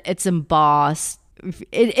sunset. It's embossed.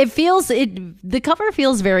 The cover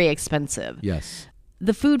feels very expensive. Yes.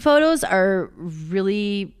 The food photos are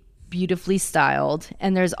really beautifully styled,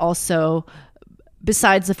 and there's also,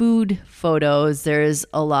 besides the food photos, there's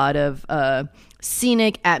a lot of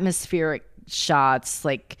scenic, atmospheric shots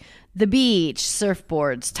like the beach,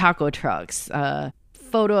 surfboards, taco trucks,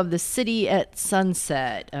 photo of the city at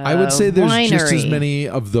sunset. I would say there's winery. just as many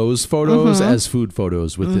of those photos as food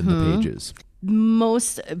photos within the pages.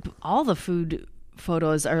 All the food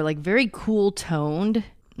photos are like very cool toned.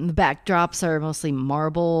 The backdrops are mostly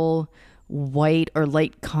marble, white or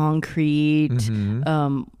light concrete,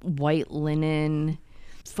 white linen.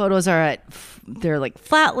 Photos are they're like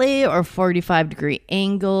flatly or 45-degree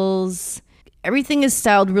angles. Everything is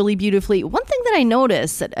styled really beautifully. One thing that I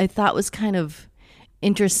noticed that I thought was kind of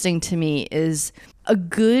interesting to me is a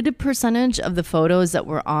good percentage of the photos that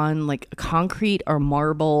were on like a concrete or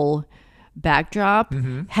marble backdrop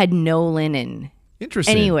had no linen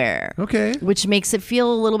anywhere. Okay. Which makes it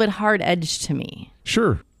feel a little bit hard-edged to me.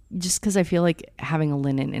 Sure. Just because I feel like having a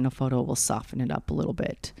linen in a photo will soften it up a little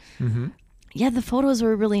bit. Yeah, the photos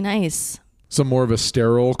were really nice. So more of a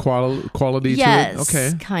sterile quality to it?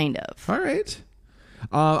 Yes, kind of. All right.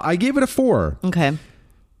 I gave it a 4. Okay.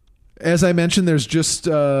 As I mentioned, there's just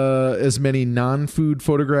as many non-food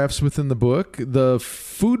photographs within the book. The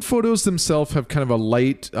food photos themselves have kind of a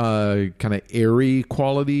light, kind of airy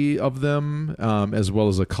quality of them, as well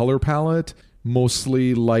as a color palette.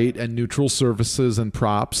 Mostly light and neutral surfaces and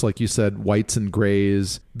props, like you said, whites and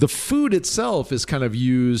grays. The food itself is kind of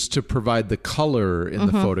used to provide the color in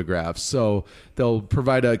the photographs. So they'll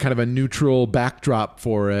provide a kind of a neutral backdrop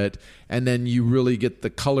for it, and then you really get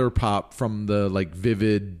the color pop from the like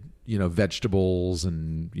vivid, vegetables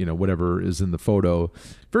and, whatever is in the photo.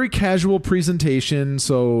 Very casual presentation.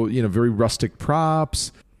 So, very rustic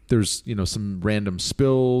props. There's, some random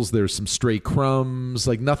spills. There's some stray crumbs.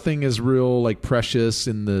 Like nothing is real, like precious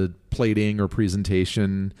in the plating or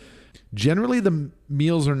presentation. Generally, the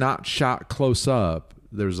meals are not shot close up.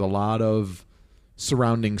 There's a lot of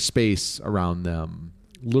surrounding space around them.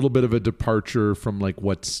 A little bit of a departure from like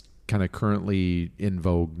what's kind of currently in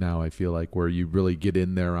vogue now, I feel like, where you really get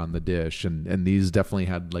in there on the dish. And these definitely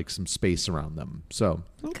had like some space around them. So,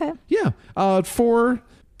 okay. Yeah. 4...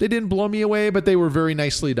 They didn't blow me away, but they were very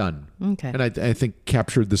nicely done. Okay. And I think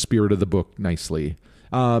captured the spirit of the book nicely.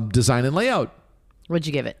 Design and layout. What'd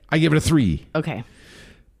you give it? I give it a 3. Okay.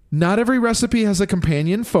 Not every recipe has a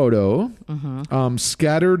companion photo.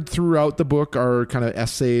 Scattered throughout the book are kind of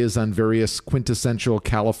essays on various quintessential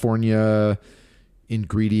California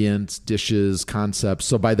ingredients, dishes, concepts.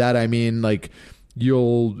 So by that, I mean, like,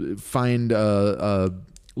 you'll find a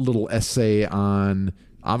little essay on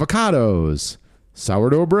avocados,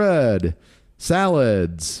 sourdough bread,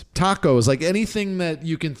 salads, tacos, like anything that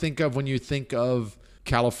you can think of when you think of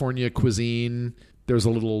California cuisine. There's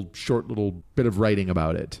a short little bit of writing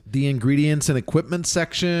about it. The ingredients and equipment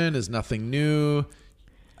section is nothing new.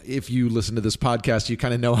 If you listen to this podcast, you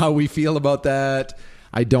kind of know how we feel about that.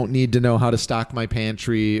 I don't need to know how to stock my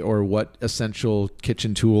pantry or what essential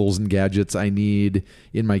kitchen tools and gadgets I need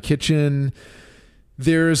in my kitchen.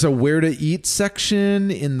 There's a where to eat section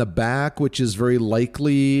in the back, which is very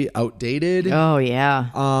likely outdated. Oh, yeah.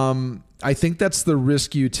 I think that's the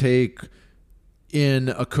risk you take in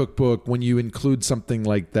a cookbook when you include something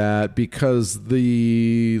like that, because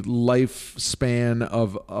the lifespan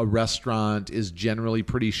of a restaurant is generally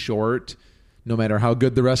pretty short, no matter how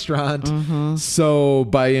good the restaurant. So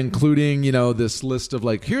by including, this list of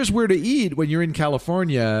like, here's where to eat when you're in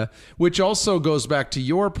California, which also goes back to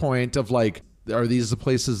your point of like, are these the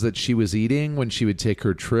places that she was eating when she would take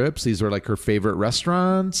her trips? These are like her favorite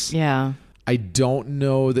restaurants. Yeah. I don't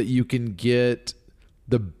know that you can get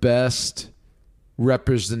the best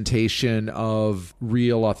representation of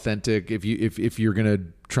real authentic if you're going to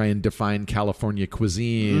try and define California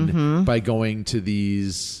cuisine by going to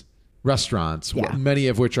these restaurants, many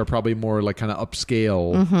of which are probably more like kind of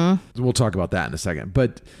upscale. We'll talk about that in a second.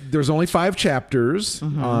 But there's only 5 chapters,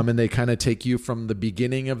 and they kind of take you from the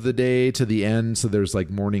beginning of the day to the end. So there's like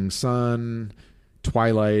morning sun,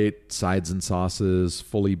 twilight, sides and sauces,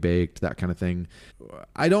 fully baked, that kind of thing.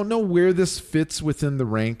 I don't know where this fits within the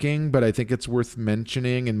ranking, but I think it's worth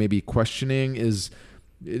mentioning and maybe questioning is,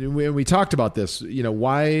 we talked about this,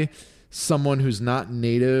 why someone who's not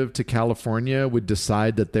native to California would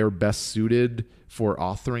decide that they're best suited for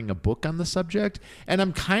authoring a book on the subject. And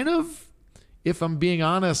I'm kind of, if I'm being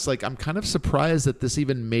honest, like I'm kind of surprised that this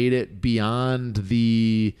even made it beyond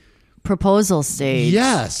the proposal stage.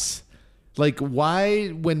 Yes. Like why,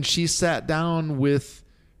 when she sat down with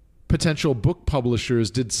potential book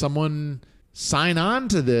publishers, did someone sign on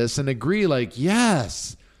to this and agree like,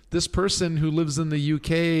 yes, this person who lives in the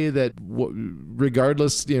UK that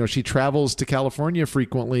regardless, she travels to California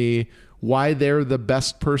frequently, why they're the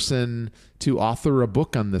best person to author a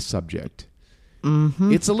book on this subject.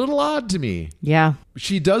 It's a little odd to me. Yeah.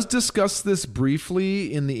 She does discuss this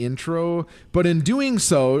briefly in the intro, but in doing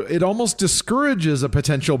so, it almost discourages a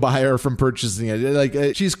potential buyer from purchasing it.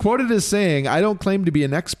 Like she's quoted as saying, "I don't claim to be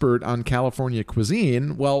an expert on California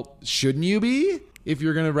cuisine." Well, shouldn't you be if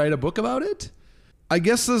you're going to write a book about it? I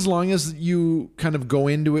guess as long as you kind of go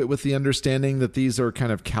into it with the understanding that these are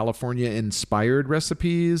kind of California-inspired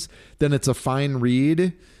recipes, then it's a fine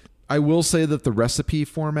read. I will say that the recipe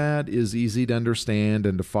format is easy to understand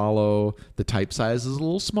and to follow. The type size is a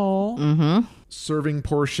little small. Serving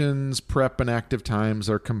portions, prep, and active times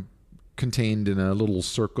are contained in a little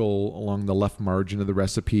circle along the left margin of the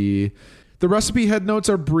recipe. The recipe headnotes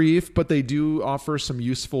are brief, but they do offer some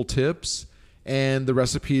useful tips. And the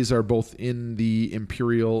recipes are both in the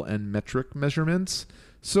imperial and metric measurements.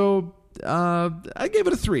 So I gave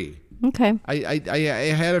it a 3. Okay.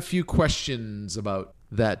 I had a few questions about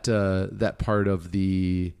that part of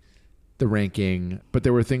the ranking, but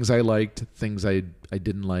there were things I liked, things I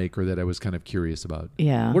didn't like, or that I was kind of curious about.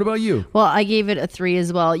 Yeah. What about you? Well, I gave it a 3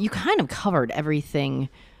 as well. You kind of covered everything.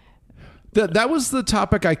 That was the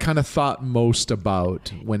topic I kind of thought most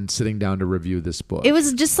about when sitting down to review this book. It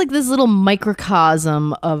was just like this little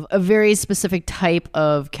microcosm of a very specific type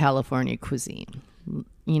of California cuisine.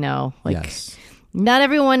 You know, like yes. Not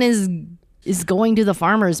everyone is going to the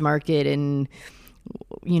farmer's market and,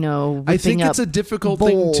 you know, I think it's up a difficult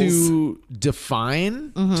bowls. thing to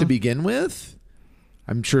define to begin with.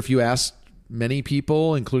 I'm sure if you asked many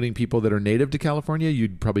people, including people that are native to California,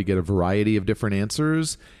 you'd probably get a variety of different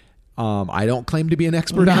answers. I don't claim to be an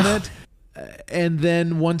expert on it. And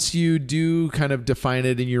then once you do kind of define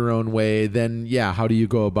it in your own way, then how do you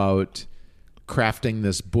go about crafting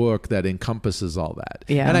this book that encompasses all that?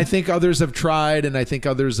 Yeah. And I think others have tried, and I think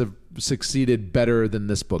others have succeeded better than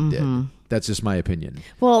this book did. That's just my opinion.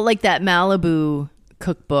 Well, like that Malibu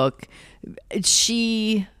cookbook,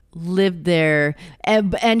 she lived there,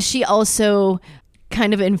 and she also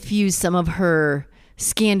kind of infused some of her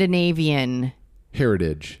Scandinavian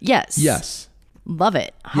heritage. Yes. Love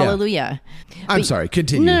it. Hallelujah. I'm sorry.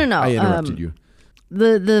 Continue. No. I interrupted you.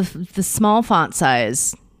 The small font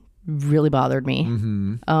size really bothered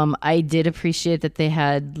me. I did appreciate that they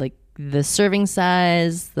had like the serving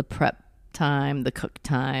size, the prep time, the cook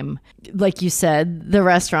time. Like you said, the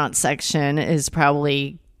restaurant section is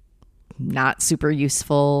probably not super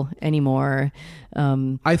useful anymore.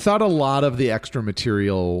 I thought a lot of the extra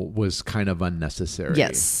material was kind of unnecessary.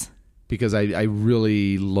 Yes. Because I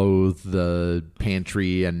really loathe the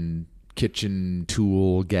pantry and kitchen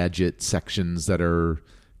tool gadget sections that are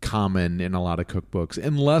common in a lot of cookbooks,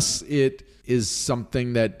 unless it is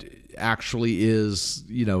something that actually is,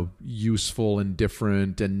 useful and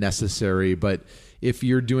different and necessary. But if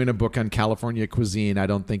you're doing a book on California cuisine, I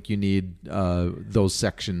don't think you need those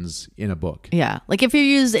sections in a book. Yeah. Like if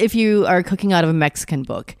you are cooking out of a Mexican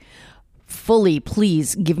book, fully,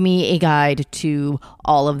 please give me a guide to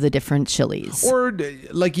all of the different chilies. Or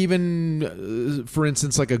like even, for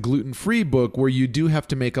instance, like a gluten-free book where you do have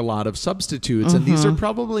to make a lot of substitutes. And these are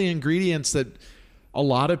probably ingredients that a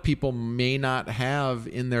lot of people may not have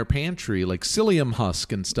in their pantry, like psyllium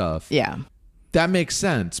husk and stuff. Yeah. That makes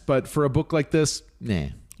sense. But for a book like this, nah.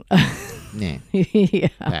 Yeah.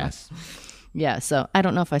 Pass. Yeah, so I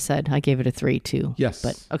don't know if I said I gave it a 3 too. Yes.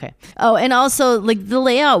 But okay. Oh, and also like the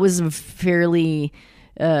layout was fairly,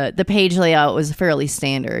 the page layout was fairly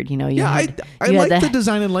standard. I like the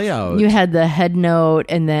design and layout. You had the head note,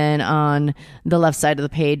 and then on the left side of the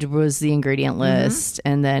page was the ingredient list,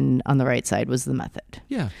 and then on the right side was the method.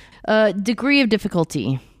 Yeah. Degree of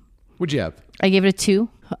difficulty. What'd you have? I gave it a 2.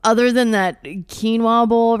 Other than that quinoa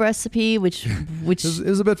bowl recipe, which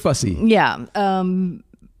is a bit fussy. Yeah.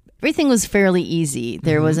 Everything was fairly easy.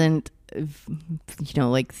 There wasn't,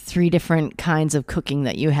 like 3 different kinds of cooking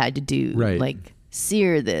that you had to do. Right. Like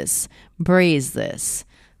sear this, braise this,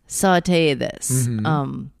 saute this.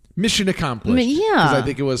 Mission accomplished. Yeah. Because I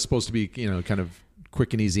think it was supposed to be, kind of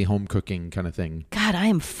quick and easy home cooking kind of thing. God, I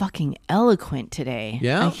am fucking eloquent today.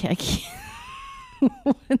 Yeah? I can't.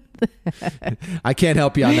 I can't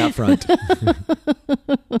help you on that front.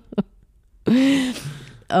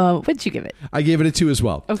 What'd you give it? I gave it a 2 as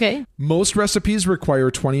well. Okay. Most recipes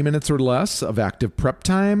require 20 minutes or less of active prep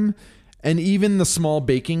time. And even the small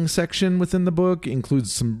baking section within the book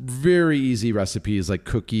includes some very easy recipes like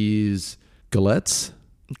cookies, galettes.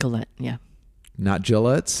 Galette, yeah. Not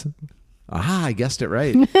Gillettes. Aha, I guessed it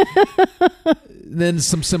right. Then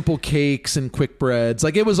some simple cakes and quick breads.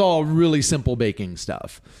 Like it was all really simple baking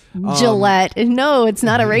stuff. Gillette. No, it's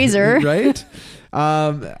not a razor. Right?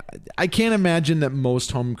 I can't imagine that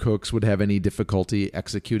most home cooks would have any difficulty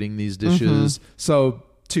executing these dishes. So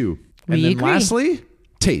 2. And We then agree. lastly,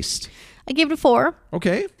 taste. I gave it a 4.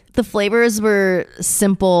 Okay. The flavors were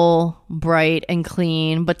simple, bright, and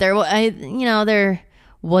clean, but there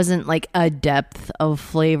wasn't like a depth of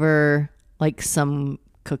flavor like some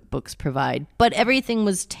cookbooks provide. But everything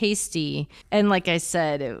was tasty, and like I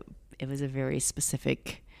said, it was a very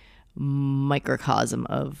specific microcosm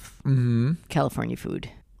of California food.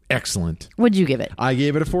 Excellent. What'd you give it? I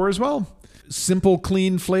gave it a 4 as well. Simple,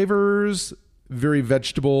 clean flavors, very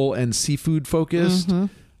vegetable and seafood focused.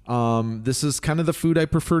 This is kind of the food I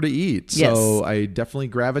prefer to eat. So Yes. I definitely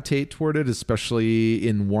gravitate toward it, especially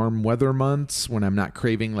in warm weather months when I'm not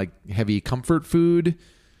craving like heavy comfort food.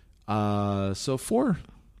 So 4.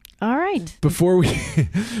 All right. Before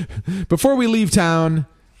we leave town,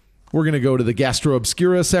 we're going to go to the Gastro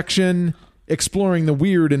Obscura section, exploring the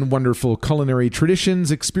weird and wonderful culinary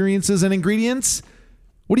traditions, experiences, and ingredients.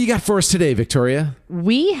 What do you got for us today, Victoria?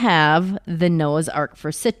 We have the Noah's Ark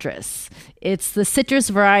for citrus. It's the citrus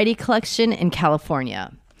variety collection in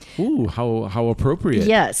California. Ooh, how appropriate.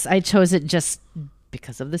 Yes, I chose it just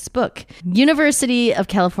because of this book. University of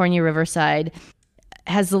California, Riverside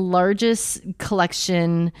has the largest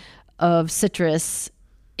collection of citrus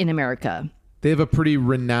in America. They have a pretty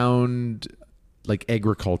renowned like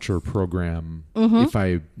agriculture program, if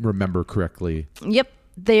I remember correctly. Yep.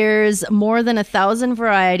 There's more than 1,000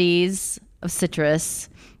 varieties of citrus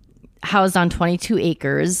housed on 22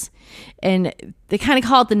 acres. And they kind of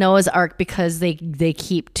call it the Noah's Ark because they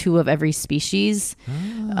keep 2 of every species.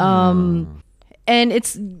 And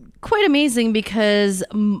it's quite amazing because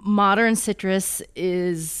modern citrus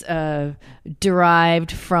is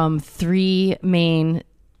derived from 3 main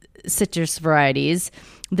citrus varieties.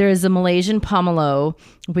 There's a Malaysian pomelo,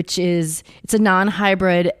 which it's a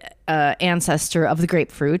non-hybrid ancestor of the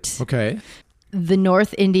grapefruit. Okay. The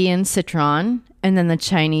North Indian citron, and then the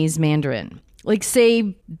Chinese mandarin. Like,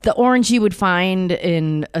 say, the orange you would find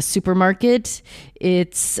in a supermarket,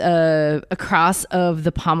 it's a cross of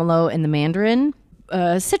the pomelo and the mandarin.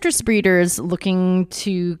 Citrus breeders looking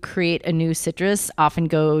to create a new citrus often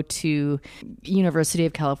go to University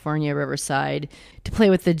of California, Riverside to play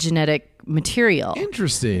with the genetic material.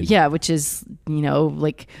 Interesting. Yeah, which is,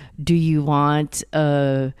 like, do you want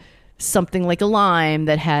something like a lime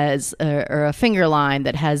that has, or a finger lime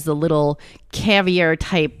that has the little caviar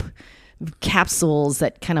type capsules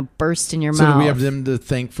that kind of burst in your So mouth? do we have them to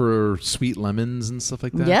thank for sweet lemons and stuff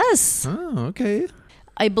like that? Yes. Oh, okay.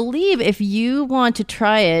 I believe if you want to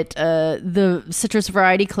try it, the Citrus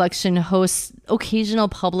Variety Collection hosts occasional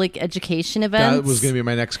public education events. That was going to be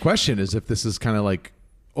my next question, is if this is kind of like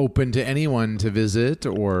open to anyone to visit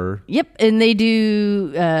or... Yep, and they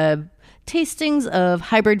do tastings of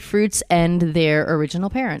hybrid fruits and their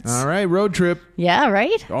original parents. All right, road trip. Yeah,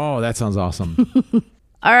 right? Oh, that sounds awesome.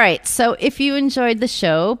 All right, so if you enjoyed the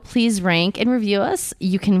show, please rank and review us.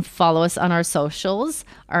 You can follow us on our socials.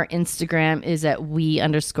 Our Instagram is at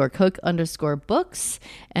we_cook_books,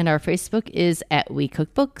 and our Facebook is at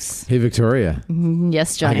wecookbooks. Hey, Victoria.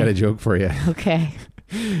 Yes, Johnny. I got a joke for you. Okay.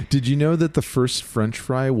 Did you know that the first French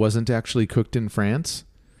fry wasn't actually cooked in France?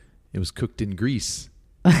 It was cooked in Greece.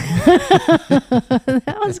 That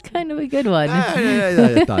was kind of a good one.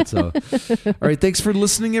 I thought so. All right, thanks for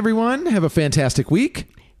listening, everyone. Have a fantastic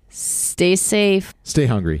week. Stay safe. Stay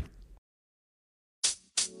hungry.